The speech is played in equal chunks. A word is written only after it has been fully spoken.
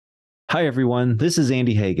Hi, everyone. This is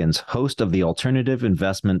Andy Hagans, host of the Alternative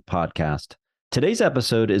Investment Podcast. Today's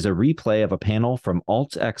episode is a replay of a panel from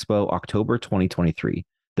Alt Expo October 2023.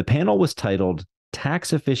 The panel was titled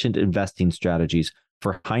Tax Efficient Investing Strategies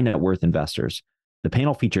for High Net Worth Investors. The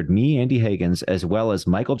panel featured me, Andy Hagans, as well as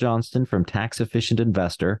Michael Johnston from Tax Efficient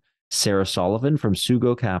Investor, Sarah Sullivan from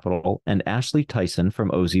Sugo Capital, and Ashley Tison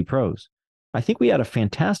from OZ Pros. I think we had a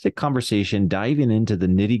fantastic conversation diving into the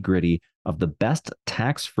nitty-gritty of the best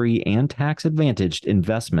tax-free and tax-advantaged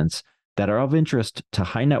investments that are of interest to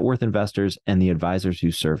high net worth investors and the advisors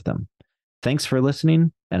who serve them. Thanks for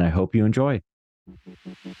listening, and I hope you enjoy.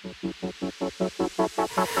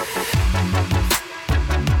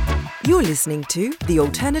 You're listening to the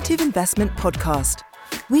Alternative Investment Podcast.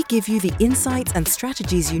 We give you the insights and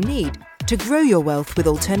strategies you need to grow your wealth with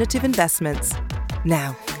alternative investments.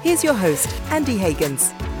 Now, here's your host, Andy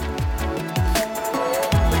Hagans.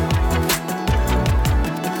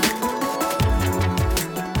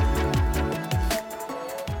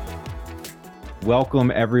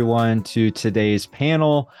 Welcome, everyone, to today's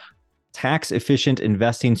panel, Tax Efficient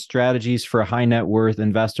Investing Strategies for High Net Worth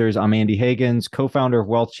Investors. I'm Andy Hagans, co-founder of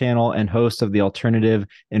WealthChannel and host of the Alternative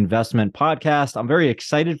Investment Podcast. I'm very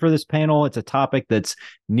excited for this panel. It's a topic that's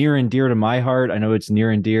near and dear to my heart. I know it's near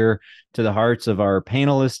and dear to the hearts of our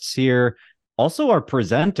panelists here. Also, our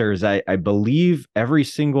presenters. I believe every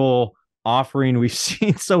single offering we've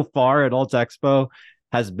seen so far at Alt Expo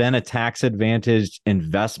has been a tax-advantaged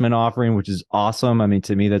investment offering, which is awesome. I mean,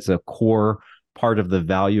 to me, that's a core part of the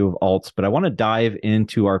value of alts. But I want to dive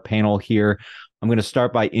into our panel here. I'm going to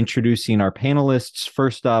start by introducing our panelists.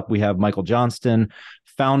 First up, we have Michael Johnston,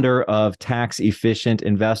 founder of Tax Efficient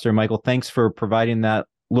Investor. Michael, thanks for providing that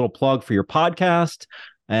little plug for your podcast,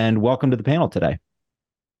 and welcome to the panel today.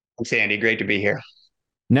 Thanks, Andy. Great to be here.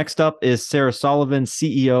 Next up is Sarah Sullivan,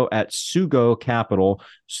 CEO at Sugo Capital.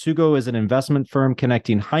 Sugo is an investment firm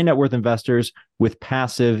connecting high net worth investors with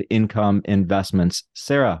passive income investments.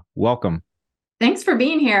 Sarah, welcome. Thanks for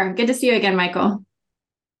being here. Good to see you again, Michael.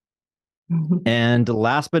 And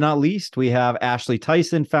last but not least, we have Ashley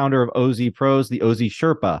Tison, founder of OZ Pros, the OZ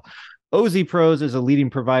Sherpa. OZ Pros is a leading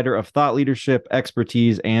provider of thought leadership,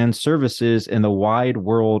 expertise, and services in the wide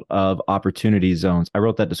world of opportunity zones. I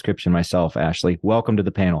wrote that description myself, Ashley. Welcome to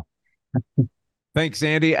the panel. Thanks,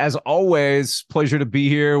 Andy. As always, pleasure to be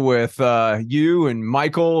here with you and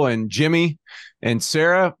Michael and Jimmy and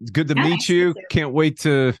Sarah. It's good to meet you. Can't wait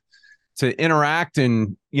to interact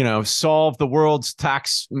and, solve the world's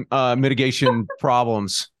tax mitigation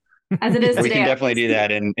problems. As it is today. We can definitely do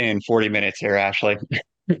that in 40 minutes here, Ashley.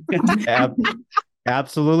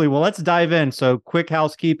 Absolutely. Well, let's dive in. So quick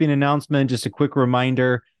housekeeping announcement, just a quick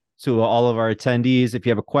reminder to all of our attendees. If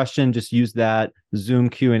you have a question, just use that Zoom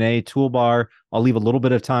Q&A toolbar. I'll leave a little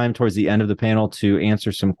bit of time towards the end of the panel to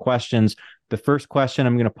answer some questions. The first question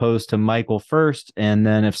I'm going to pose to Michael first, and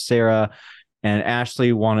then if Sarah and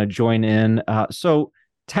Ashley want to join in. So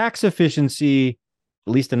tax efficiency,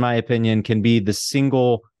 at least in my opinion, can be the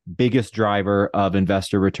single biggest driver of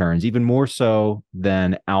investor returns, even more so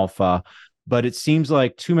than alpha. But it seems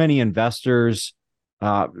like too many investors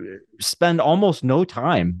spend almost no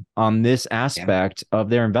time on this aspect of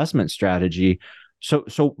their investment strategy.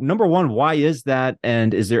 So number one, why is that?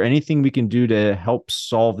 And is there anything we can do to help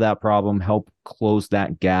solve that problem, help close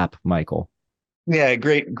that gap, Michael? Yeah,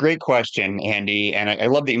 great question, Andy. And I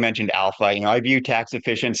love that you mentioned alpha. I view tax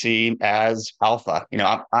efficiency as alpha.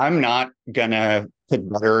 I'm not gonna pick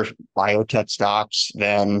better biotech stocks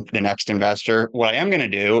than the next investor. What I am going to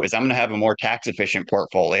do is I'm going to have a more tax efficient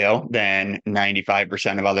portfolio than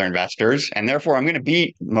 95% of other investors. And therefore, I'm going to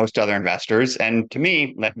beat most other investors. And to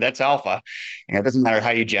me, that's alpha. It doesn't matter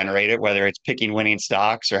how you generate it, whether it's picking winning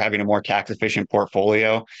stocks or having a more tax efficient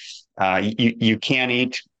portfolio. You can't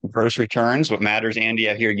eat gross returns. What matters, Andy,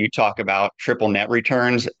 I hear you talk about triple net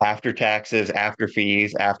returns after taxes, after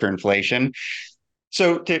fees, after inflation.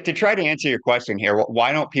 So to try to answer your question here,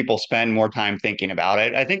 why don't people spend more time thinking about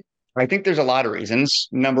it? I think there's a lot of reasons.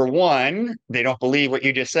 Number one, they don't believe what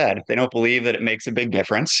you just said. They don't believe that it makes a big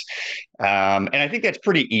difference. And I think that's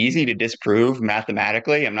pretty easy to disprove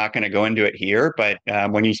mathematically. I'm not going to go into it here, but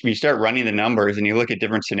when you start running the numbers and you look at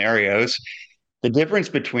different scenarios, the difference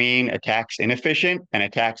between a tax inefficient and a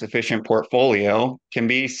tax efficient portfolio can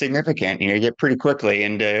be significant. You get pretty quickly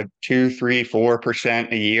into 2, 3,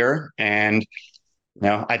 4% a year. And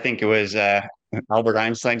I think it was Albert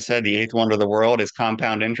Einstein said the eighth wonder of the world is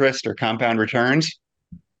compound interest or compound returns.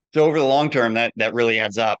 So over the long term, that really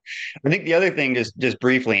adds up. I think the other thing, just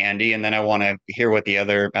briefly, Andy, and then I want to hear what the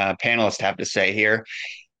other panelists have to say here.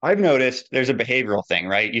 I've noticed there's a behavioral thing,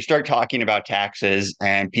 right? You start talking about taxes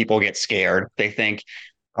and people get scared. They think,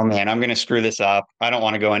 oh man, I'm going to screw this up. I don't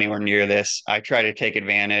want to go anywhere near this. I try to take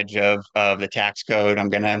advantage of the tax code. I'm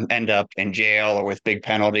going to end up in jail or with big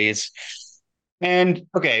penalties. And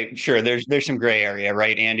okay, sure, there's some gray area,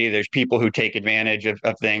 right, Andy? There's people who take advantage of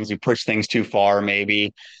things, who push things too far,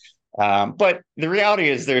 maybe. But the reality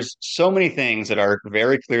is there's so many things that are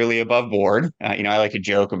very clearly above board. I like to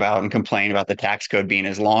joke about and complain about the tax code being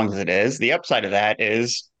as long as it is. The upside of that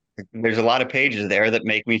is there's a lot of pages there that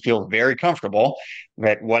make me feel very comfortable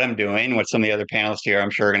that what I'm doing, what some of the other panelists here I'm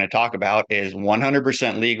sure are going to talk about, is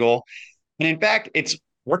 100% legal. And in fact, it's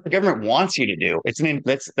what the government wants you to do.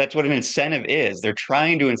 That's what an incentive is. They're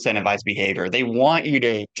trying to incentivize behavior. They want you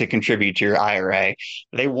to contribute to your IRA.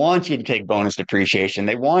 They want you to take bonus depreciation.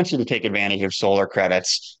 They want you to take advantage of solar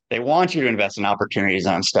credits. They want you to invest in opportunity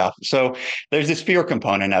zone stuff. So there's this fear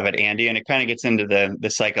component of it, Andy, and it kind of gets into the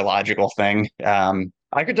psychological thing.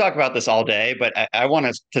 I could talk about this all day, but I want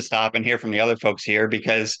us to stop and hear from the other folks here,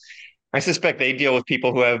 because I suspect they deal with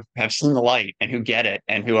people who have seen the light and who get it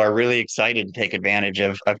and who are really excited to take advantage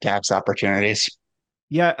of tax opportunities.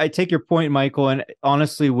 Yeah, I take your point, Michael. And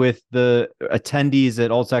honestly, with the attendees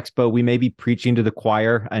at Alt Expo, we may be preaching to the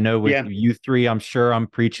choir. I know with you three, I'm sure I'm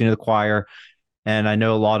preaching to the choir. And I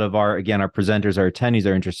know a lot of our presenters, our attendees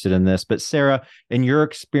are interested in this. But Sarah, in your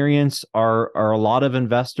experience, are a lot of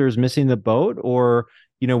investors missing the boat? Or,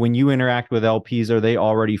 when you interact with LPs, are they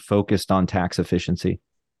already focused on tax efficiency?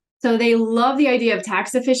 So they love the idea of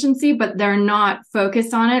tax efficiency, but they're not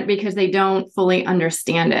focused on it because they don't fully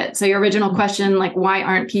understand it. So your original question, like, why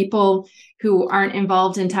aren't people who aren't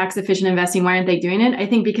involved in tax efficient investing, why aren't they doing it? I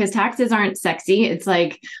think because taxes aren't sexy. It's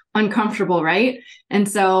like uncomfortable, right? And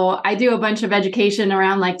so I do a bunch of education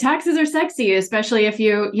around like taxes are sexy, especially if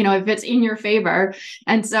if it's in your favor.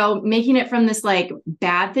 And so making it from this like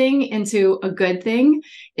bad thing into a good thing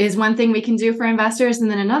is one thing we can do for investors. And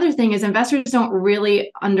then another thing is investors don't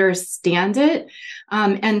really understand it.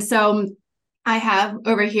 And so I have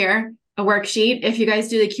over here a worksheet. If you guys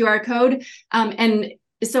do the QR code, and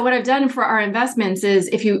so what I've done for our investments is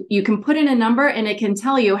if you can put in a number and it can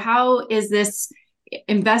tell you how is this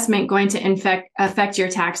investment going to affect your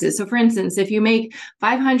taxes. So for instance, if you make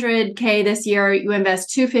 $500K this year, you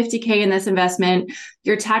invest $250K in this investment,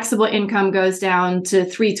 your taxable income goes down to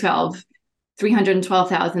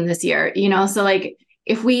 $312,000 this year. So like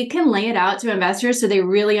if we can lay it out to investors so they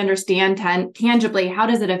really understand tangibly how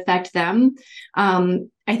does it affect them,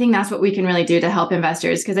 I think that's what we can really do to help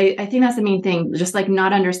investors, because I think that's the main thing. Just like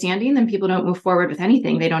not understanding, then people don't move forward with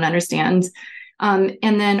anything they don't understand. And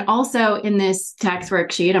then also in this tax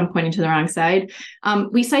worksheet, I'm pointing to the wrong side,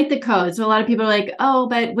 we cite the code. So a lot of people are like, oh,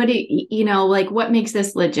 but what what makes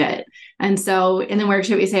this legit? And so in the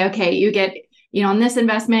worksheet, we say, okay, you get, on this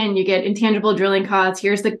investment, you get intangible drilling costs.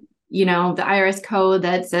 Here's the IRS code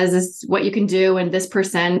that says this is what you can do and this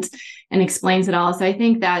percent, and explains it all. So I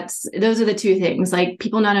think those are the two things, like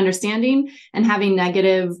people not understanding and having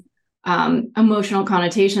negative emotional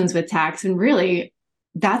connotations with tax. And really,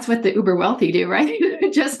 that's what the uber wealthy do, right?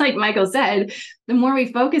 Just like Michael said, the more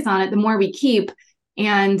we focus on it, the more we keep.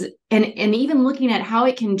 And even looking at how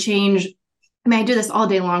it can change. I mean, I do this all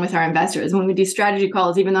day long with our investors. When we do strategy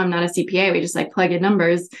calls, even though I'm not a CPA, we just like plug in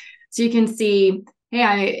numbers. So you can see,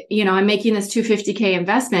 hey, I'm making this $250K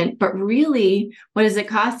investment, but really, what is it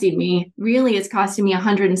costing me? Really, it's costing me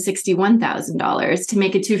 $161,000 to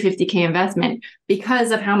make a $250K investment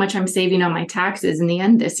because of how much I'm saving on my taxes in the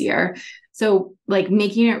end this year. So like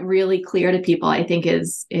making it really clear to people, I think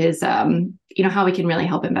is how we can really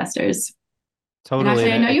help investors. Totally. And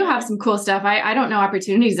actually, I know you have some cool stuff. I don't know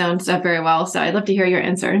opportunity zone stuff very well, so I'd love to hear your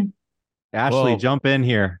answer. Ashley, jump in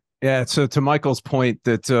here. Yeah. So to Michael's point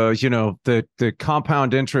that, the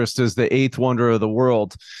compound interest is the eighth wonder of the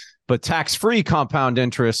world, but tax-free compound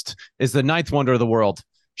interest is the ninth wonder of the world.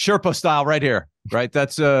 Sherpa style right here. Right.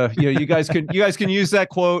 That's you guys can use that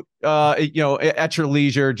quote at your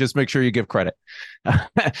leisure. Just make sure you give credit.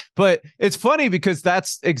 But it's funny because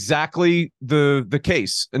that's exactly the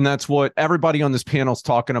case. And that's what everybody on this panel is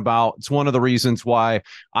talking about. It's one of the reasons why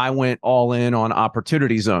I went all in on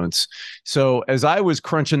opportunity zones. So as I was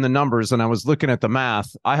crunching the numbers and I was looking at the math,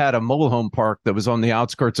 I had a mobile home park that was on the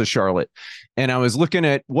outskirts of Charlotte. And I was looking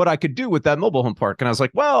at what I could do with that mobile home park. And I was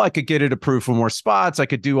like, well, I could get it approved for more spots. I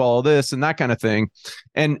could do all of this and that kind of thing.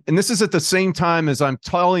 And this is at the same time as I'm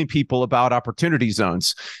telling people about opportunity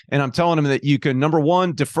zones. And I'm telling them that you can, number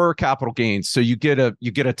one, defer capital gains. So you get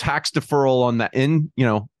a tax deferral on that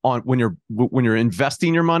on when you're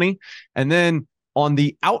investing your money. And then on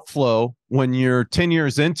the outflow, when you're 10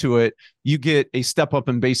 years into it, you get a step up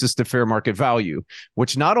in basis to fair market value,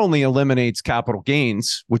 which not only eliminates capital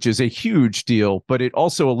gains, which is a huge deal, but it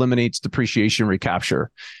also eliminates depreciation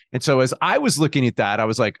recapture. And so as I was looking at that, I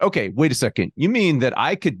was like, okay, wait a second. You mean that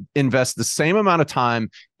I could invest the same amount of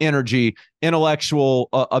time, energy, intellectual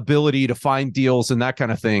ability to find deals and that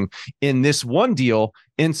kind of thing in this one deal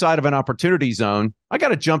inside of an opportunity zone? I got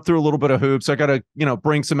to jump through a little bit of hoops. I got to,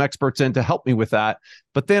 bring some experts in to help me with that.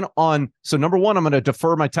 But then so number one, I'm going to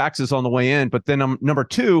defer my taxes on the way in. But then number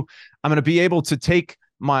two, I'm going to be able to take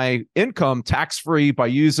my income tax-free by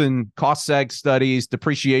using cost seg studies,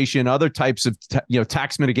 depreciation, other types of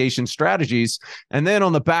tax mitigation strategies. And then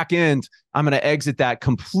on the back end, I'm going to exit that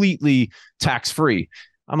completely tax-free.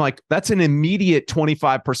 I'm like, that's an immediate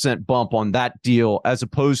 25% bump on that deal as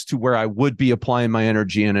opposed to where I would be applying my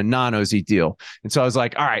energy in a non-OZ deal. And so I was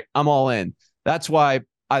like, all right, I'm all in. That's why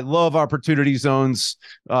I love opportunity zones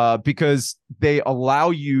because they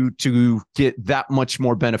allow you to get that much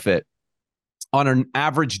more benefit. On an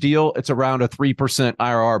average deal, it's around a 3%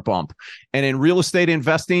 IRR bump. And in real estate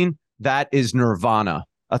investing, that is nirvana.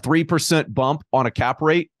 A 3% bump on a cap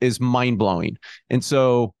rate is mind-blowing. And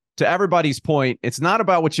so to everybody's point, it's not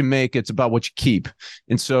about what you make, it's about what you keep.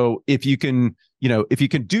 And so if you can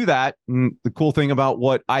do that, the cool thing about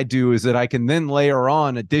what I do is that I can then layer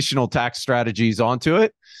on additional tax strategies onto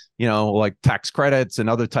it, like tax credits and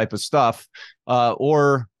other type of stuff.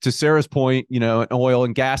 Or to Sarah's point, an oil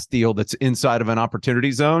and gas deal that's inside of an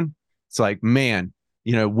opportunity zone. It's like, man,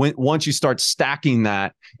 once you start stacking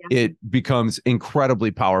that, it becomes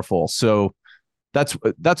incredibly powerful. So that's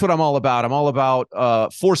what I'm all about. I'm all about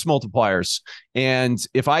force multipliers. And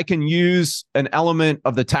if I can use an element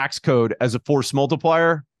of the tax code as a force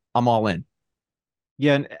multiplier, I'm all in.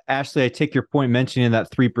 Yeah. And Ashley, I take your point mentioning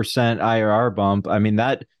that 3% IRR bump. I mean,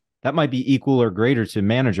 that might be equal or greater to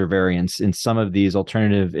manager variance in some of these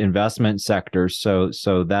alternative investment sectors.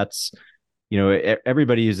 So that's,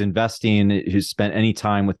 everybody who's investing, who's spent any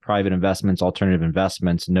time with private investments, alternative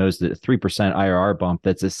investments, knows that a 3% IRR bump,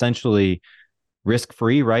 that's essentially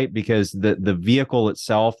risk-free, right? Because the vehicle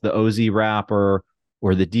itself, the OZ wrapper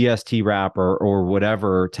or the DST wrapper or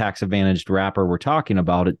whatever tax advantaged wrapper we're talking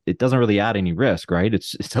about, it doesn't really add any risk, right?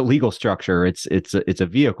 It's a legal structure. It's a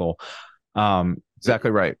vehicle. Exactly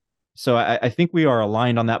right. So I think we are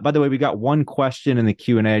aligned on that. By the way, we got one question in the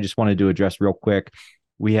Q&A I just wanted to address real quick.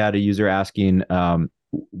 We had a user asking,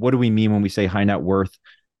 what do we mean when we say high net worth?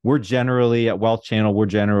 We're generally at WealthChannel, we're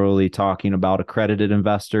generally talking about accredited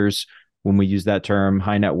investors when we use that term,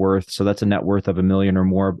 high net worth. So that's a net worth of $1 million or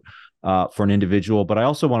more for an individual. But I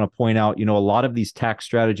also want to point out, a lot of these tax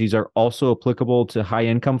strategies are also applicable to high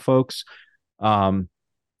income folks.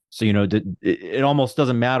 So, it almost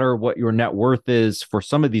doesn't matter what your net worth is for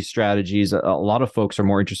some of these strategies. A lot of folks are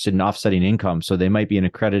more interested in offsetting income. So they might be an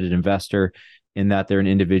accredited investor in that they're an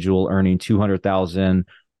individual earning $200,000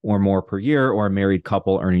 or more per year, or a married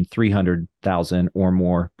couple earning $300,000 or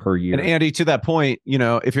more per year. And Andy, to that point,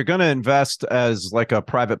 if you're going to invest as like a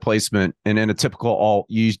private placement and in a typical alt,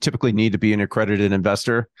 you typically need to be an accredited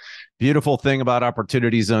investor. Beautiful thing about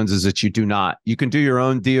opportunity zones is that you do not. You can do your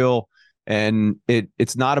own deal, and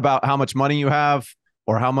it's not about how much money you have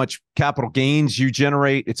or how much capital gains you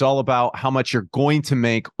generate. It's all about how much you're going to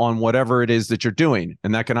make on whatever it is that you're doing.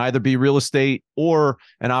 And that can either be real estate or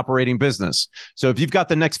an operating business. So if you've got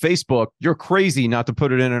the next Facebook, you're crazy not to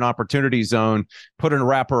put it in an opportunity zone, put in a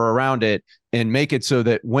wrapper around it, and make it so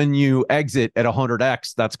that when you exit at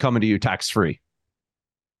 100x, that's coming to you tax-free.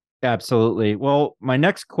 Absolutely. Well, my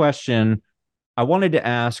next question, I wanted to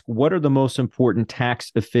ask, what are the most important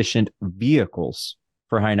tax efficient vehicles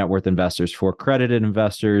for high net worth investors, for accredited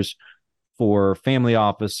investors, for family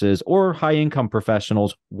offices, or high income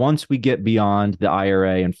professionals once we get beyond the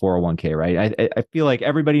IRA and 401k, right? I feel like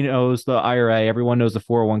everybody knows the IRA, everyone knows the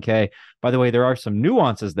 401k. By the way, there are some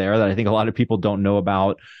nuances there that I think a lot of people don't know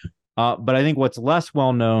about. But I think what's less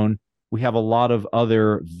well known, we have a lot of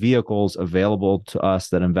other vehicles available to us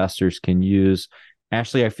that investors can use.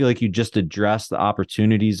 Ashley, I feel like you just addressed the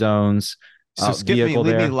opportunity zones. So skip me,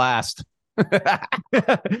 leave me last.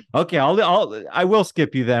 Okay, I will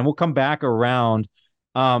skip you then. We'll come back around.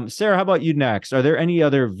 Sarah, how about you next? Are there any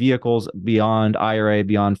other vehicles beyond IRA,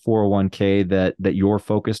 beyond 401k that you're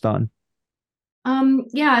focused on?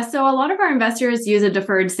 Yeah, so a lot of our investors use a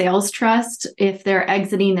deferred sales trust if they're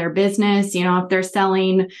exiting their business, if they're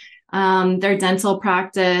selling their dental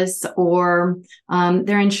practice or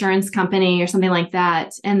their insurance company or something like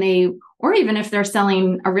that, and they or even if they're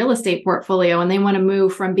selling a real estate portfolio and they want to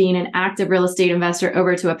move from being an active real estate investor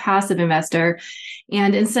over to a passive investor.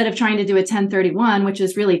 And instead of trying to do a 1031, which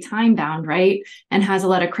is really time bound, right, and has a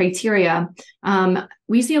lot of criteria,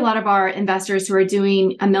 we see a lot of our investors who are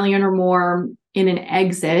doing $1 million or more in an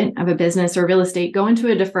exit of a business or real estate go into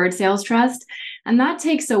a deferred sales trust. And that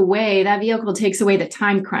vehicle takes away the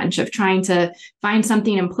time crunch of trying to find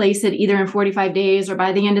something and place it either in 45 days or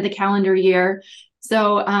by the end of the calendar year.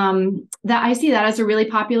 So that I see that as a really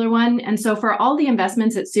popular one. And so for all the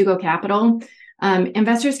investments at Sugo Capital,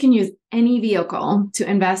 investors can use any vehicle to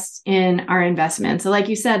invest in our investments. So like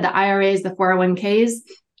you said, the IRAs, the 401ks,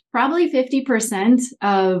 probably 50%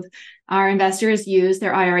 of our investors use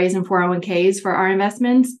their IRAs and 401ks for our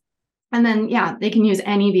investments. And then, yeah, they can use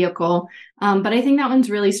any vehicle. But I think that one's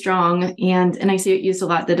really strong. And I see it used a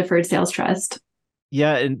lot, the deferred sales trust.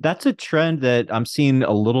 Yeah, and that's a trend that I'm seeing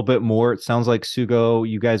a little bit more. It sounds like Sugo,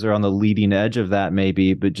 you guys are on the leading edge of that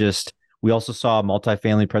maybe, but just we also saw a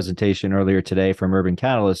multifamily presentation earlier today from Urban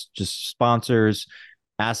Catalyst, just sponsors,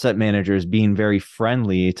 asset managers being very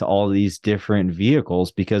friendly to all these different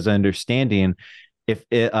vehicles because understanding if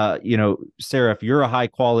Sarah, if you're a high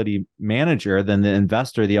quality manager, then the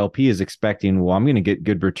investor, the LP is expecting, well, I'm going to get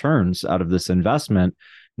good returns out of this investment.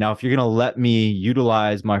 Now, if you're going to let me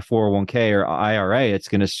utilize my 401k or IRA, it's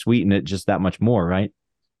going to sweeten it just that much more, right?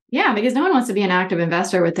 Yeah, because no one wants to be an active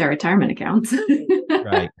investor with their retirement accounts.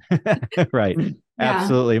 Right. Right. Yeah.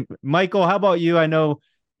 Absolutely. Michael, how about you? I know,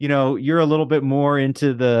 you're a little bit more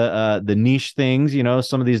into the niche things,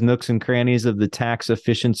 some of these nooks and crannies of the tax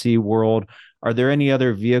efficiency world. Are there any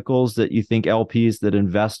other vehicles that you think LPs that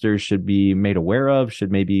investors should be made aware of,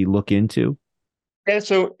 should maybe look into? Yeah,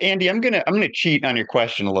 so Andy, I'm gonna cheat on your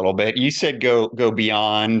question a little bit. You said go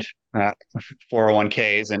beyond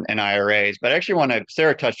 401ks and IRAs, but I actually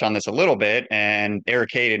Sarah touched on this a little bit, and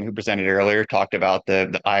Eric Hayden, who presented earlier, talked about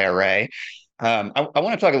the IRA. I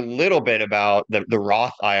want to talk a little bit about the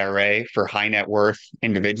Roth IRA for high net worth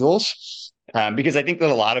individuals. Because I think that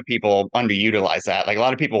a lot of people underutilize that. Like a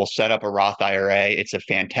lot of people will set up a Roth IRA. It's a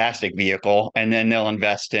fantastic vehicle. And then they'll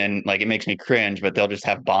invest in, like, it makes me cringe, but they'll just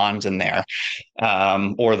have bonds in there.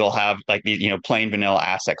 Or they'll have like these, plain vanilla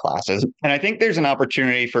asset classes. And I think there's an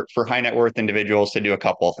opportunity for high net worth individuals to do a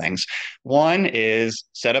couple of things. One is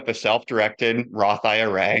set up a self-directed Roth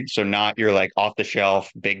IRA. So not your like off the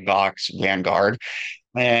shelf, big box Vanguard,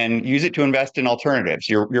 and use it to invest in alternatives.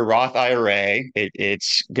 Your Roth IRA,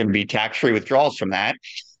 it's going to be tax-free withdrawals from that.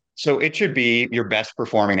 So it should be your best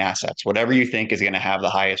performing assets, whatever you think is going to have the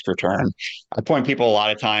highest return. I point people a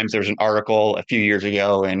lot of times, there's an article a few years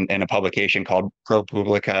ago in a publication called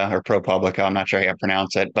ProPublica. I'm not sure how to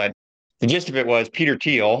pronounce it, but the gist of it was Peter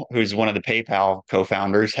Thiel, who's one of the PayPal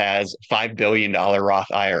co-founders, has $5 billion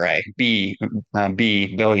Roth IRA, B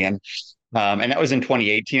billion. And that was in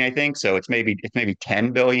 2018, I think. So it's maybe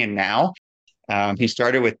 10 billion now. He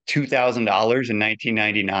started with $2,000 in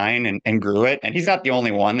 1999 and grew it. And he's not the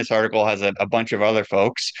only one. This article has a bunch of other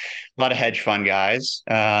folks, a lot of hedge fund guys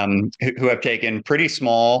who have taken pretty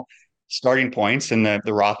small starting points in the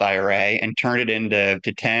Roth IRA and turned it into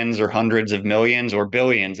tens or hundreds of millions or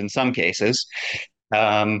billions in some cases.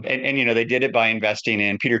 And they did it by investing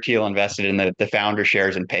in Peter Thiel invested in the founder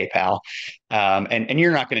shares in PayPal. And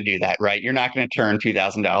you're not going to do that, right? You're not going to turn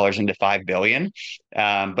 $2,000 into $5 billion.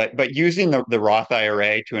 But using the Roth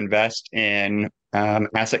IRA to invest in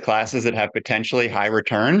asset classes that have potentially high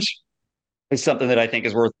returns is something that I think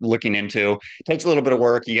is worth looking into. It takes a little bit of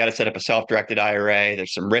work. You got to set up a self-directed IRA.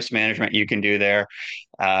 There's some risk management you can do there.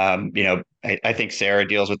 I think Sarah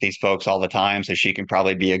deals with these folks all the time, so she can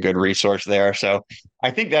probably be a good resource there. So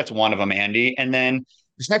I think that's one of them, Andy. And then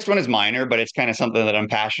this next one is minor, but it's kind of something that I'm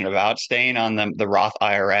passionate about. Staying on the Roth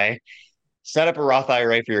IRA. Set up a Roth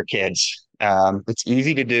IRA for your kids. It's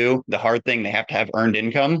easy to do. The hard thing, they have to have earned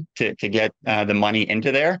income to get the money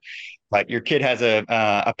into there. But your kid has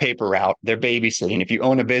a paper route. They're babysitting. If you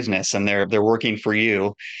own a business and they're working for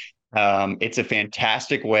you, it's a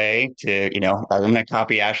fantastic way to, I'm going to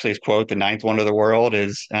copy Ashley's quote. The ninth wonder of the world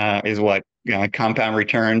is what, compound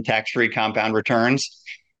return, tax-free compound returns.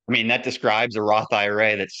 I mean, that describes a Roth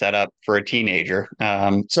IRA that's set up for a teenager.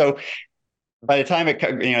 So by the time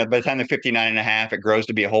they're 59 and a half, it grows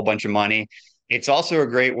to be a whole bunch of money. It's also a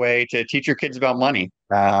great way to teach your kids about money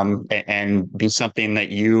and be something that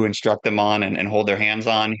you instruct them on and hold their hands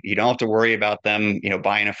on. You don't have to worry about them,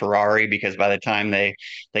 buying a Ferrari, because by the time they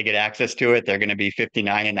get access to it, they're going to be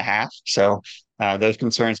 59 and a half. So those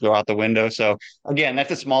concerns go out the window. So again,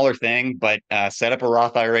 that's a smaller thing, but set up a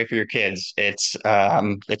Roth IRA for your kids. It's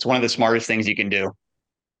one of the smartest things you can do.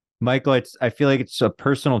 Michael, I feel like it's a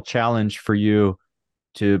personal challenge for you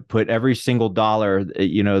to put every single dollar,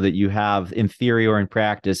 that you have in theory or in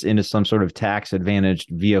practice into some sort of tax advantaged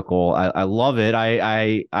vehicle. I love it.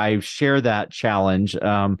 I share that challenge.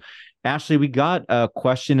 Ashley, we got a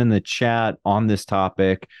question in the chat on this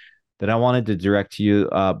topic that I wanted to direct to you.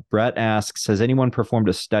 Brett asks, has anyone performed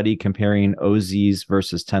a study comparing OZs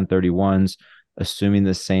versus 1031s, assuming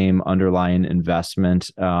the same underlying investment?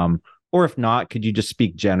 Or if not, could you just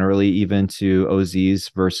speak generally even to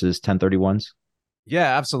OZs versus 1031s?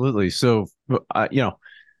 Yeah, absolutely. So,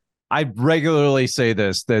 I regularly say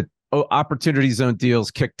this, that opportunity zone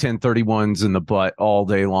deals kick 1031s in the butt all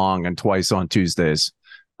day long and twice on Tuesdays.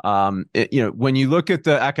 When you look at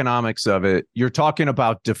the economics of it, you're talking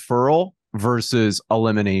about deferral versus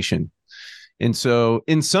elimination. And so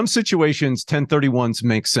in some situations, 1031s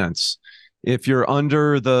make sense. If you're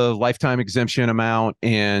under the lifetime exemption amount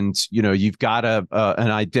and, you've got an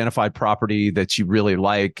identified property that you really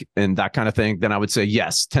like and that kind of thing, then I would say,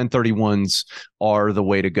 yes, 1031s are the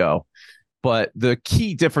way to go. But the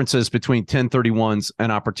key differences between 1031s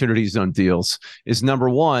and opportunity zone deals is, number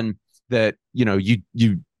one, that,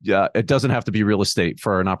 it doesn't have to be real estate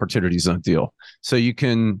for an opportunity zone deal. So you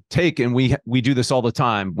can take, and we do this all the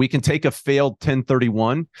time, we can take a failed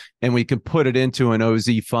 1031 and we can put it into an OZ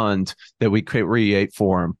fund that we create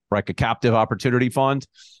for them, like a captive opportunity fund.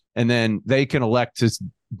 And then they can elect to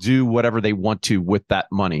do whatever they want to with that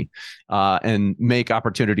money and make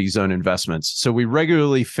opportunity zone investments. So we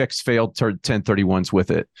regularly fix failed 1031s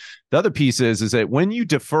with it. The other piece is that when you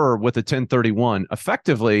defer with a 1031,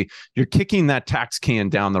 effectively, you're kicking that tax can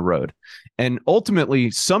down the road. And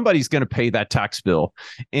ultimately, somebody's going to pay that tax bill.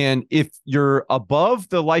 And if you're above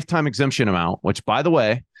the lifetime exemption amount, which, by the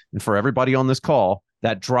way, and for everybody on this call,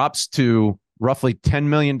 that drops to roughly $10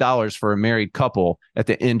 million for a married couple at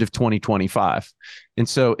the end of 2025. And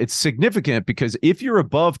so it's significant because if you're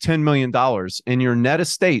above $10 million in your net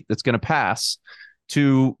estate that's going to pass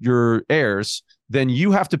to your heirs, then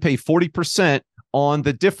you have to pay 40% on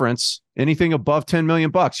the difference. Anything above 10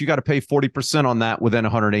 million bucks, you got to pay 40% on that within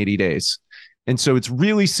 180 days. And so it's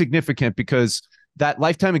really significant because that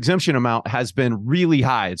lifetime exemption amount has been really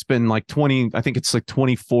high. It's been like 20, I think it's like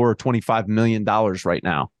 24 or $25 million right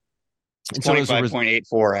now.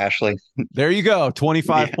 25.84, Ashley. There you go,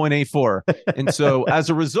 25.84. And so as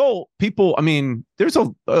a result, people, there's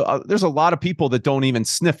a lot of people that don't even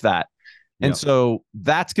sniff that. And so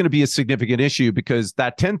that's going to be a significant issue because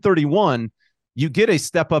that 1031, you get a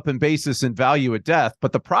step up in basis and value at death.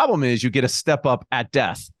 But the problem is you get a step up at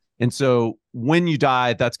death. And so when you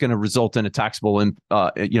die, that's going to result in a taxable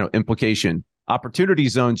implication. Opportunity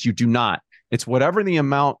zones, you do not. It's whatever the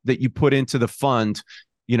amount that you put into the fund,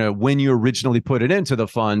 when you originally put it into the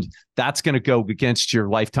fund, that's going to go against your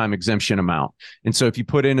lifetime exemption amount. And so if you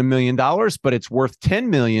put in $1 million, but it's worth 10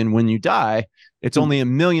 million when you die, it's only $1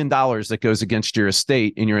 million that goes against your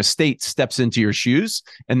estate, and your estate steps into your shoes.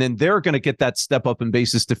 And then they're going to get that step up in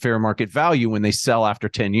basis to fair market value when they sell after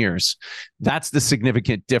 10 years. That's the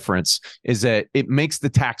significant difference, is that it makes the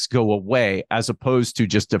tax go away as opposed to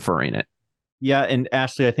just deferring it. Yeah. And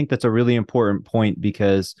Ashley, I think that's a really important point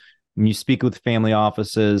because when you speak with family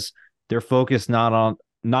offices, they're focused not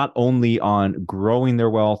only on growing their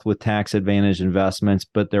wealth with tax advantage investments,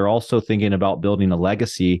 but they're also thinking about building a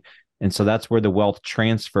legacy. And so that's where the wealth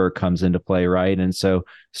transfer comes into play, right? And so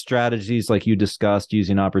strategies like you discussed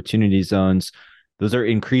using opportunity zones, those are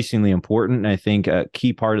increasingly important. And I think a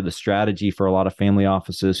key part of the strategy for a lot of family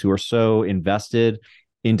offices who are so invested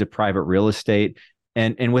into private real estate.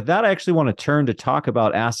 And with that, I actually want to turn to talk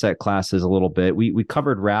about asset classes a little bit. We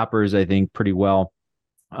covered wrappers, I think, pretty well.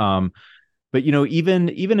 But even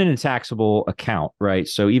in a taxable account, right?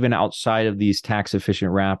 So even outside of these tax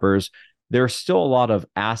efficient wrappers, there are still a lot of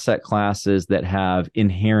asset classes that have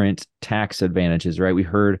inherent tax advantages, right? We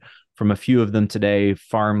heard from a few of them today: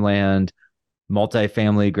 farmland,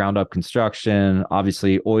 multifamily, ground up construction,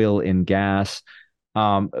 obviously oil and gas.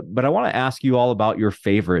 But I want to ask you all about your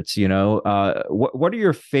favorites. What are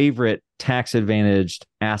your favorite tax advantaged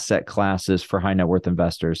asset classes for high net worth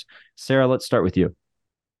investors? Sarah, let's start with you.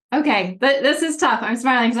 Okay, this is tough. I'm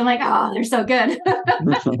smiling because I'm like, oh, they're so good.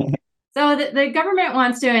 So the government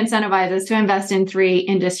wants to incentivize us to invest in 3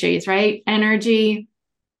 industries, right? Energy,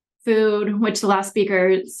 food, which the last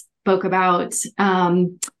speaker spoke about,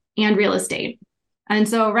 and real estate. And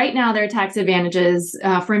so right now there are tax advantages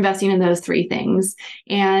for investing in those 3 things.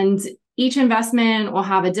 And each investment will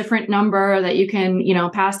have a different number that you can,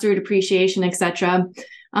 pass through depreciation, et cetera.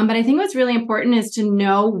 But I think what's really important is to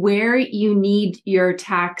know where you need your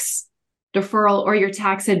tax deferral or your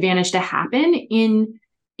tax advantage to happen in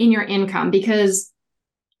your income, because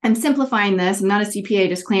I'm simplifying this. I'm not a CPA,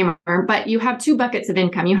 disclaimer, but you have two buckets of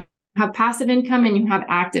income. You have passive income and you have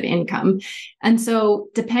active income. And so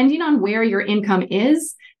depending on where your income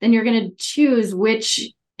is, then you're going to choose which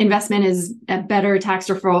investment is a better tax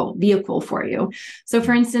deferral vehicle for you. So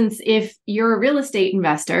for instance, if you're a real estate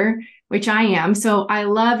investor, which I am, so I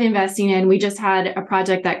love investing in, we just had a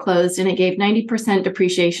project that closed and it gave 90%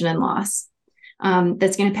 depreciation and loss.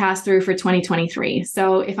 That's going to pass through for 2023.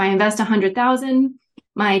 So if I invest 100,000,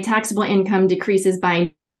 my taxable income decreases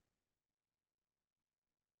by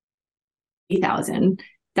 80,000.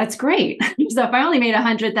 That's great. So if I only made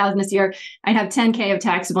 100,000 this year, I'd have 10K of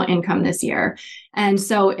taxable income this year. And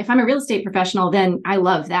so if I'm a real estate professional, then I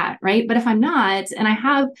love that, right? But if I'm not, and I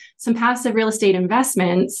have some passive real estate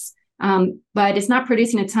investments, but it's not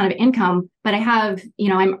producing a ton of income, but I have,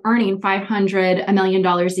 I'm earning $500 million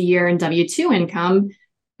a year in W-2 income,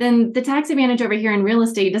 then the tax advantage over here in real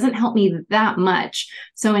estate doesn't help me that much.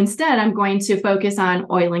 So instead, I'm going to focus on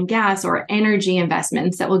oil and gas or energy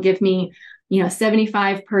investments that will give me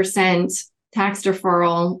 75% tax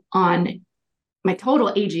deferral on my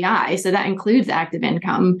total AGI. So that includes active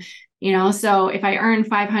income. So if I earn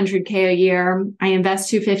 500K a year, I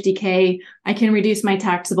invest 250K, I can reduce my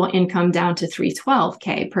taxable income down to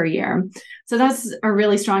 312K per year. So that's a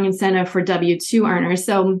really strong incentive for W-2 earners.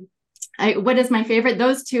 So what is my favorite?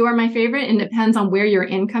 Those two are my favorite, and it depends on where your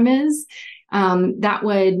income is. That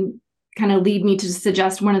would kind of lead me to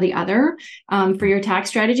suggest one or the other for your tax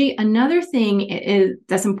strategy. Another thing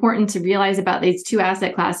that's important to realize about these two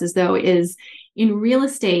asset classes, though, is in real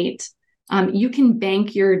estate, you can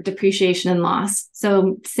bank your depreciation and loss.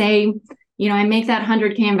 So say, I make that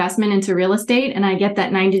 100K investment into real estate and I get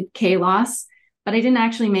that 90K loss, but I didn't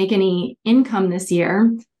actually make any income this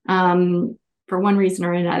year for one reason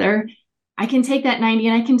or another. I can take that 90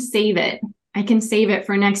 and I can save it. I can save it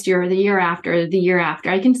for next year or the year after, the year after.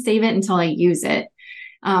 I can save it until I use it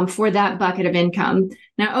for that bucket of income.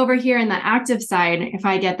 Now, over here in the active side, if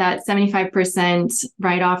I get that 75%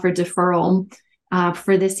 write-off or deferral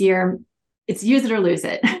for this year, it's use it or lose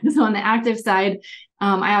it. So on the active side,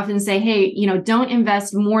 I often say, hey, don't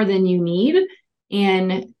invest more than you need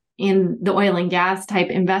in the oil and gas type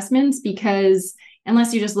investments, because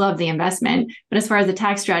unless you just love the investment. But as far as the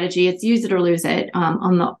tax strategy, it's use it or lose it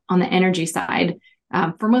on the energy side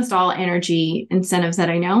for most all energy incentives that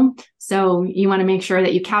I know. So you want to make sure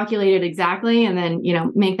that you calculate it exactly and then,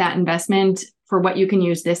 make that investment for what you can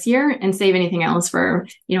use this year and save anything else for,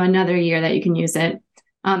 another year that you can use it.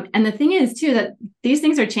 And the thing is, too, that these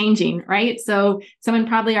things are changing, right? So someone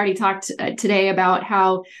probably already talked today about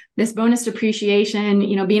how this bonus depreciation,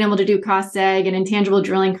 being able to do cost seg and intangible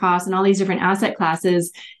drilling costs and all these different asset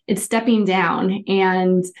classes, it's stepping down.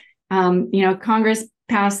 And, Congress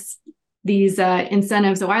passed these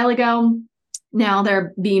incentives a while ago. Now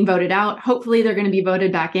they're being voted out. Hopefully they're going to be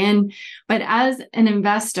voted back in. But as an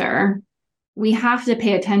investor, we have to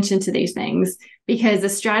pay attention to these things, because the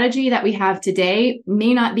strategy that we have today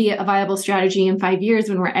may not be a viable strategy in 5 years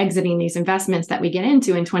when we're exiting these investments that we get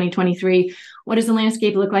into in 2023. What does the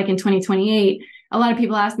landscape look like in 2028? A lot of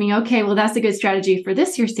people ask me, okay, well, that's a good strategy for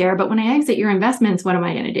this year, Sarah, but when I exit your investments, what am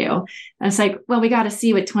I going to do? And it's like, well, we got to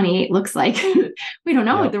see what 28 looks like. We don't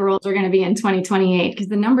know what the rules are going to be in 2028 because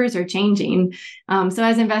the numbers are changing. So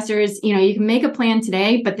as investors, you can make a plan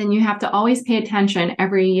today, but then you have to always pay attention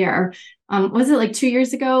every year. Was it like 2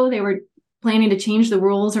 years ago? They were planning to change the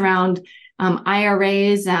rules around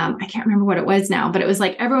IRAs. I can't remember what it was now, but it was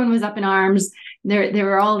like everyone was up in arms. There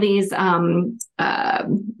were all these,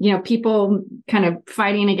 people kind of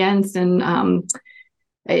fighting against, and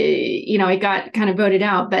it got kind of voted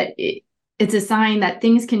out. But it's a sign that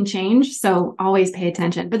things can change. So always pay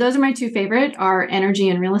attention. But those are my two favorite: are energy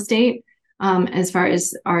and real estate. As far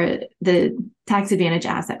as the tax advantage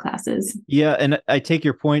asset classes. Yeah. And I take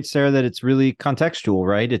your point, Sarah, that it's really contextual,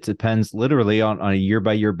 right? It depends literally on a year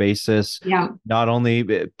by year basis. Yeah. Not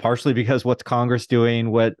only partially because what's Congress doing,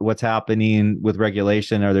 what's happening with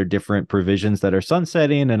regulation, are there different provisions that are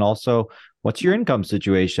sunsetting, and also what's your income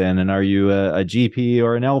situation? And are you a GP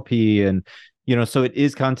or an LP? And, so it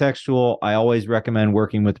is contextual. I always recommend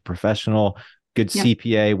working with a professional. Good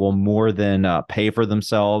CPA will more than pay for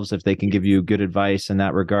themselves if they can give you good advice in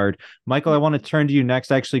that regard. Michael, I want to turn to you next.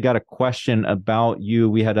 I actually got a question about you.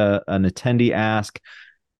 We had an attendee ask,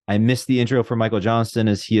 I missed the intro for Michael Johnston.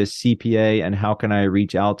 Is he a CPA, and how can I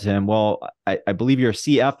reach out to him? Well, I believe you're a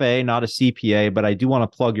CFA, not a CPA, but I do want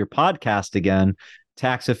to plug your podcast again,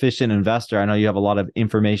 Tax Efficient Investor. I know you have a lot of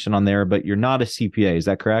information on there, but you're not a CPA. Is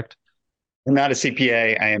that correct? I'm not a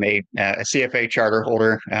CPA. I am a CFA charter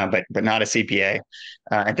holder, but not a CPA.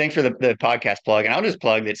 And thanks for the podcast plug. And I'll just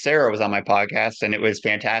plug that Sarah was on my podcast, and it was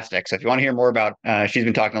fantastic. So if you want to hear more about, she's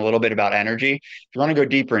been talking a little bit about energy. If you want to go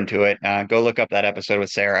deeper into it, go look up that episode with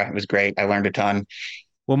Sarah. It was great. I learned a ton.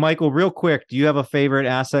 Well, Michael, real quick, do you have a favorite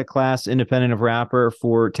asset class independent of wrapper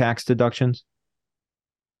for tax deductions?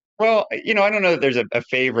 Well, I don't know that there's a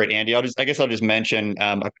favorite, Andy. I guess I'll just mention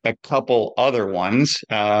a couple other ones.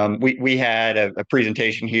 We had a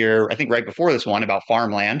presentation here, I think right before this one, about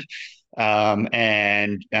farmland.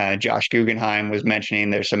 And Josh Guggenheim was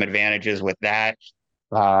mentioning there's some advantages with that.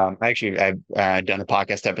 Actually, I've done a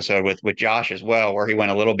podcast episode with Josh as well, where he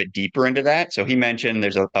went a little bit deeper into that. So he mentioned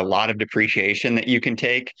there's a lot of depreciation that you can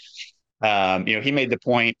take. He made the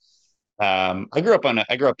point. I grew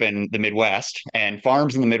up in the Midwest, and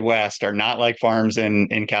farms in the Midwest are not like farms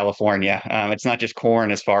in California. It's not just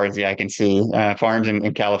corn as far as the eye can see. Farms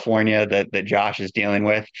in California that Josh is dealing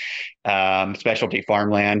with, specialty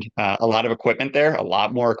farmland, a lot of equipment there, a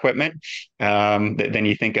lot more equipment than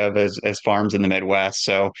you think of as farms in the Midwest.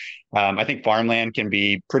 So I think farmland can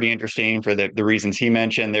be pretty interesting for the reasons he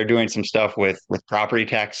mentioned. They're doing some stuff with property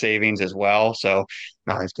tax savings as well. So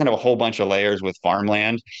it's kind of a whole bunch of layers with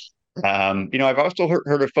farmland. I've also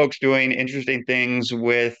heard of folks doing interesting things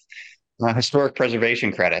with historic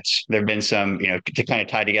preservation credits. There have been some, to kind of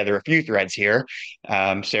tie together a few threads here.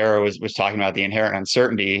 Sarah was talking about the inherent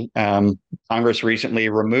uncertainty. Congress recently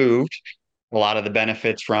removed a lot of the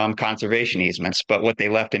benefits from conservation easements, but what they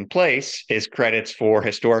left in place is credits for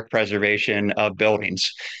historic preservation of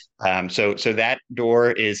buildings. So that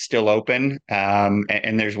door is still open,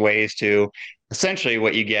 and there's ways to essentially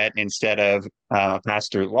what you get instead of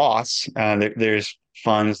pass-through loss. There's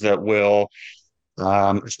funds that will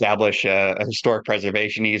establish a historic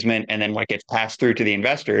preservation easement, and then what gets passed through to the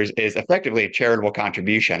investors is effectively a charitable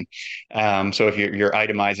contribution. So if you're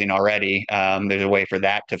itemizing already, there's a way for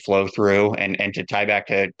that to flow through, and to tie back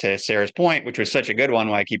to Sarah's point, which was such a good one,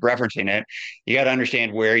 why I keep referencing it. You got to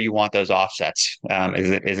understand where you want those offsets.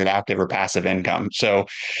 Is it active or passive income? So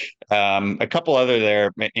a couple other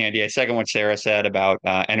there, Andy. I second what Sarah said about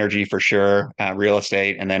energy for sure, real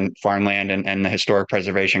estate, and then farmland and the historic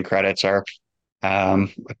preservation credits are a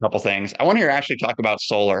couple things. I want to hear Ashley talk about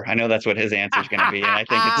solar. I know that's what his answer is going to be, and I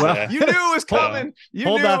think it's you knew it was coming.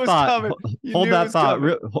 Hold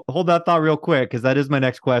that thought real quick, because that is my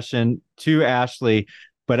next question to Ashley.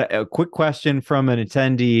 But a quick question from an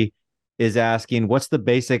attendee is asking, what's the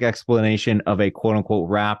basic explanation of a quote unquote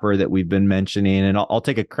wrapper that we've been mentioning? And I'll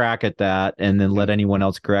take a crack at that and then let anyone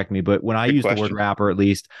else correct me. But when I use the word wrapper, at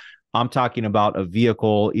least, I'm talking about a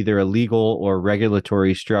vehicle, either a legal or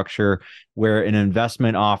regulatory structure, where an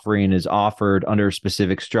investment offering is offered under a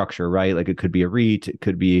specific structure, right? Like it could be a REIT, it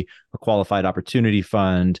could be a qualified opportunity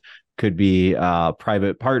fund, could be a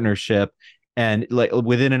private partnership. And like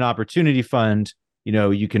within an opportunity fund,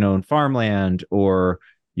 you can own farmland, or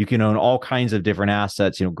you can own all kinds of different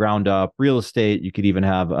assets, ground up real estate. You could even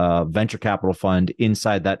have a venture capital fund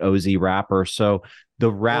inside that OZ wrapper. So the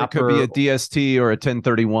wrapper could be a DST or a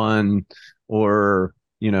 1031 or,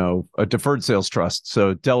 a deferred sales trust.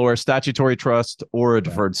 So Delaware statutory trust or a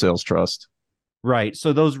deferred sales trust. Right.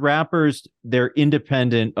 So those wrappers, they're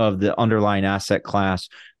independent of the underlying asset class,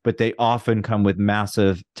 but they often come with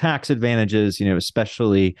massive tax advantages,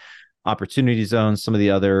 especially opportunity zones, some of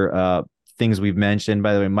the other things we've mentioned.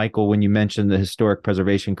 By the way, Michael, when you mentioned the historic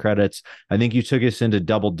preservation credits, I think you took us into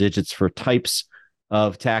double digits for types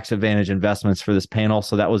of tax advantage investments for this panel.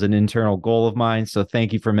 So that was an internal goal of mine. So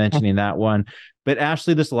thank you for mentioning that one. But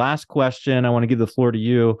Ashley, this last question, I want to give the floor to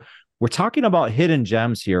you. We're talking about hidden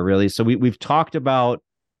gems here, really. So we've talked about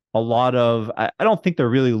a lot of, I don't think they're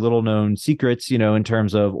really little known secrets, in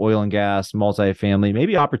terms of oil and gas, multifamily,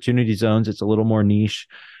 maybe opportunity zones. It's a little more niche.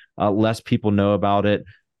 Less people know about it.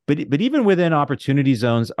 But even within opportunity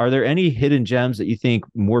zones, are there any hidden gems that you think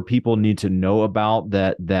more people need to know about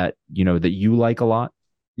that you like a lot?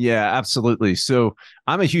 Yeah, absolutely. So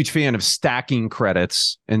I'm a huge fan of stacking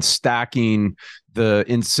credits and stacking the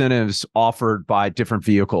incentives offered by different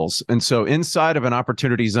vehicles. And so inside of an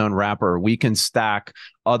opportunity zone wrapper, we can stack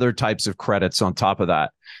other types of credits on top of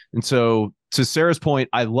that. And so to Sarah's point,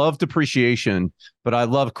 I love depreciation, but I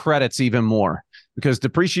love credits even more, because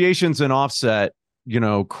depreciation's an offset.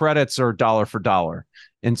 Credits are dollar for dollar.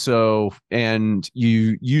 And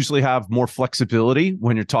you usually have more flexibility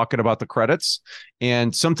when you're talking about the credits.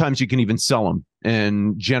 And sometimes you can even sell them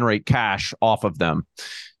and generate cash off of them.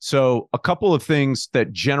 So a couple of things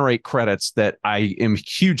that generate credits that I am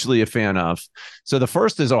hugely a fan of. So the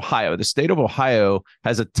first is Ohio. The state of Ohio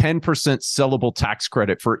has a 10% sellable tax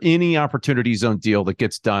credit for any opportunity zone deal that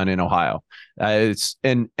gets done in Ohio. As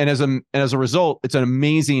a result, it's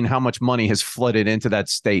amazing how much money has flooded into that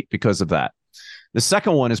state because of that. The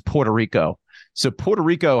second one is Puerto Rico. So Puerto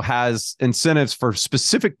Rico has incentives for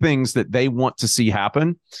specific things that they want to see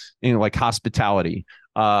happen, like hospitality.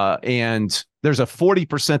 And there's a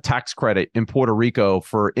 40% tax credit in Puerto Rico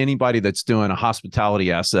for anybody that's doing a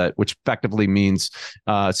hospitality asset, which effectively means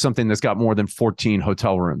something that's got more than 14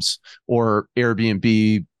 hotel rooms or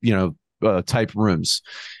Airbnb, type rooms.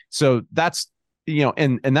 So that's,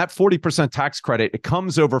 and that 40% tax credit, it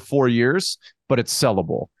comes over 4 years, but it's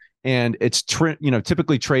sellable. And it's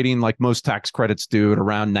typically trading like most tax credits do at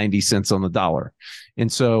around 90 cents on the dollar.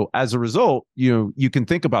 And so as a result, you can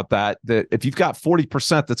think about that if you've got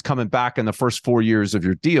 40% that's coming back in the first 4 years of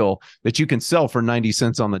your deal that you can sell for 90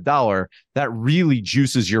 cents on the dollar, that really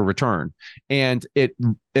juices your return. And it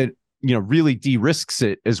really de-risks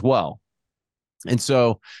it as well. And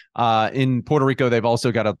so in Puerto Rico, they've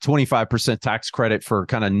also got a 25% tax credit for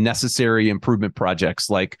kind of necessary improvement projects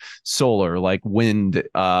like solar, like wind,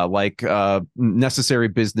 necessary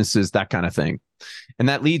businesses, that kind of thing. And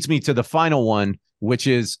that leads me to the final one, which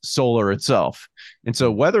is solar itself. And so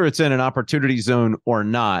whether it's in an opportunity zone or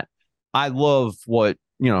not, I love what,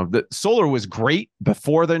 the solar was great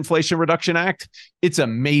before the Inflation Reduction Act. It's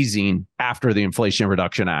amazing after the Inflation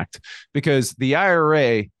Reduction Act because the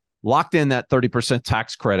IRA locked in that 30%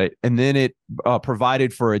 tax credit, and then it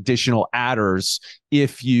provided for additional adders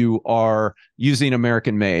if you are using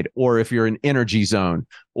American made, or if you're in energy zone,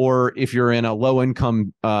 or if you're in a low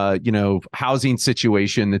income, housing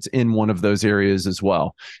situation that's in one of those areas as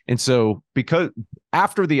well. And so because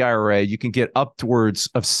after the IRA, you can get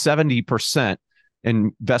upwards of 70%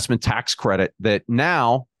 investment tax credit that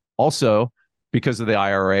now also, because of the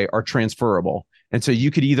IRA, are transferable. And so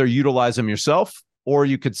you could either utilize them yourself, or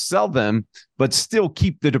you could sell them, but still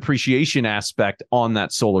keep the depreciation aspect on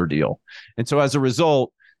that solar deal. And so as a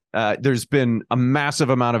result, there's been a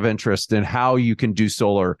massive amount of interest in how you can do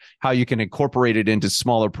solar, how you can incorporate it into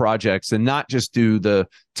smaller projects and not just do the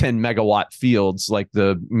 10 megawatt fields like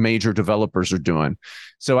the major developers are doing.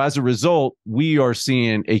 So as a result, we are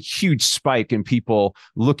seeing a huge spike in people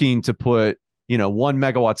looking to put 1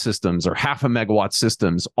 megawatt systems or half a megawatt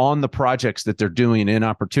systems on the projects that they're doing in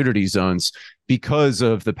opportunity zones because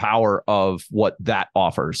of the power of what that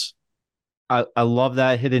offers. I love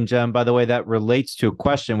that hidden gem. By the way, that relates to a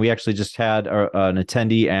question we actually just had an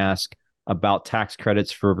attendee ask about tax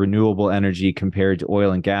credits for renewable energy compared to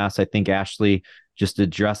oil and gas. I think Ashley just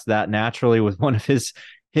addressed that naturally with one of his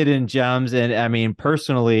hidden gems. And I mean,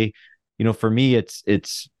 personally, for me,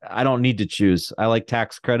 it's I don't need to choose. I like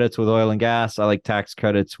tax credits with oil and gas. I like tax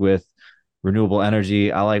credits with renewable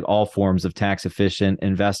energy. I like all forms of tax efficient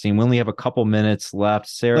investing. We only have a couple minutes left.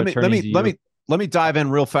 Sarah, let me dive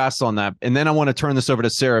in real fast on that. And then I want to turn this over to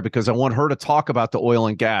Sarah because I want her to talk about the oil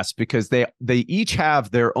and gas because they each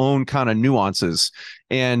have their own kind of nuances.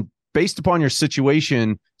 And based upon your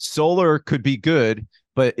situation, solar could be good,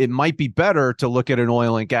 but it might be better to look at an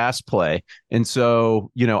oil and gas play. And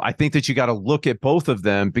so, I think that you got to look at both of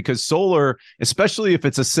them because solar, especially if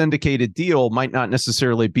it's a syndicated deal, might not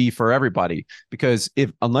necessarily be for everybody because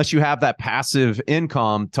unless you have that passive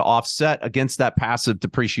income to offset against that passive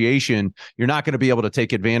depreciation, you're not going to be able to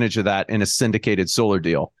take advantage of that in a syndicated solar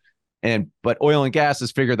deal. But oil and gas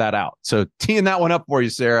has figured that out. So teeing that one up for you,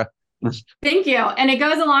 Sarah. Thank you. And it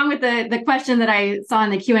goes along with the question that I saw in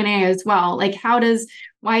the Q&A as well. Like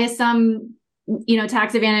why is some,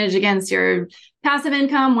 tax advantage against your passive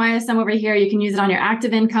income? Why is some over here? You can use it on your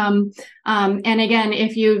active income. And again,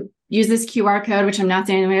 if you use this QR code, which I'm not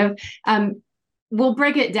saying we have, we'll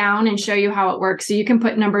break it down and show you how it works. So you can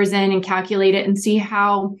put numbers in and calculate it and see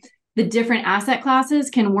how the different asset classes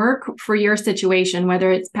can work for your situation, whether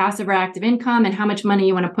it's passive or active income and how much money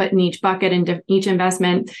you want to put in each bucket and each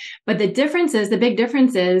investment. But the big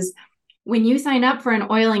difference is when you sign up for an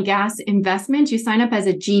oil and gas investment, you sign up as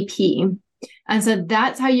a GP. And so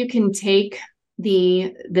that's how you can take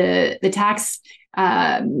the tax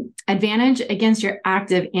advantage against your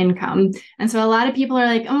active income. And so a lot of people are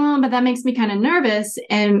like, oh, but that makes me kind of nervous.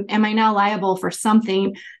 And am I now liable for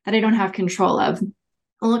something that I don't have control of?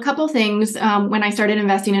 Well, a couple things when I started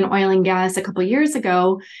investing in oil and gas a couple years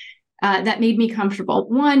ago that made me comfortable.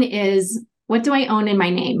 One is, what do I own in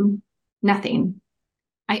my name? Nothing.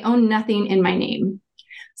 I own nothing in my name.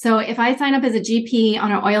 So if I sign up as a GP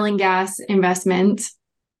on an oil and gas investment,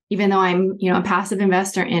 even though I'm, a passive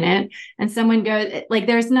investor in it, and someone goes like,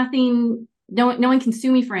 there's nothing, no one can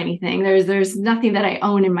sue me for anything. There's nothing that I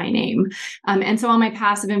own in my name. And so all my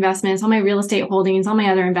passive investments, all my real estate holdings, all my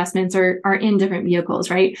other investments are in different vehicles,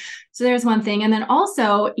 right? So there's one thing. And then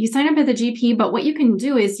also you sign up as a GP, but what you can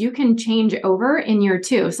do is you can change over in year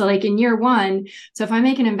 2. So like in year 1, so if I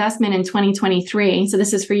make an investment in 2023, so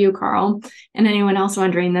this is for you, Carl, and anyone else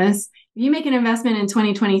wondering this, if you make an investment in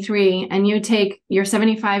 2023 and you take your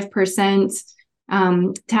 75%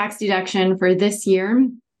 tax deduction for this year,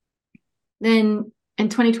 then in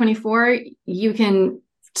 2024, you can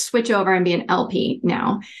switch over and be an LP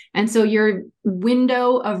now. And so your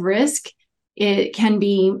window of risk, it can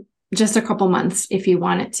be just a couple months if you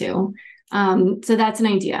want it to. So that's an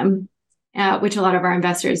idea, which a lot of our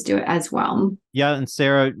investors do as well. Yeah. And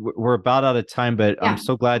Sarah, we're about out of time, but I'm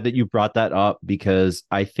so glad that you brought that up, because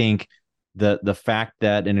I think the fact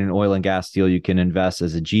that in an oil and gas deal, you can invest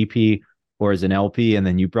as a GP or as an LP. And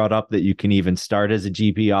then you brought up that you can even start as a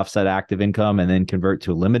GP, offset active income, and then convert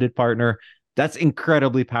to a limited partner. That's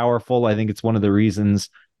incredibly powerful. I think it's one of the reasons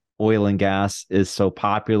oil and gas is so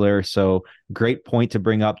popular. So great point to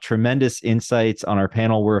bring up. Tremendous insights on our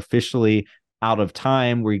panel. We're officially out of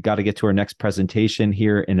time. We got to get to our next presentation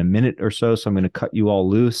here in a minute or so. So I'm going to cut you all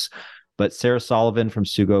loose. But Sarah Sullivan from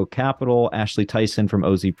Sugo Capital, Ashley Tison from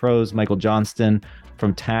OZ Pros, Michael Johnston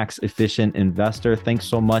from Tax Efficient Investor, thanks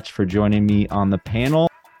so much for joining me on the panel.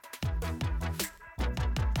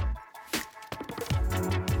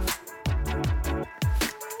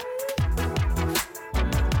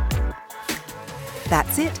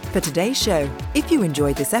 That's it for today's show. If you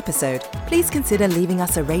enjoyed this episode, please consider leaving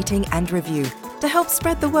us a rating and review to help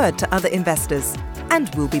spread the word to other investors. And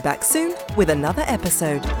we'll be back soon with another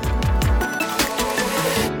episode.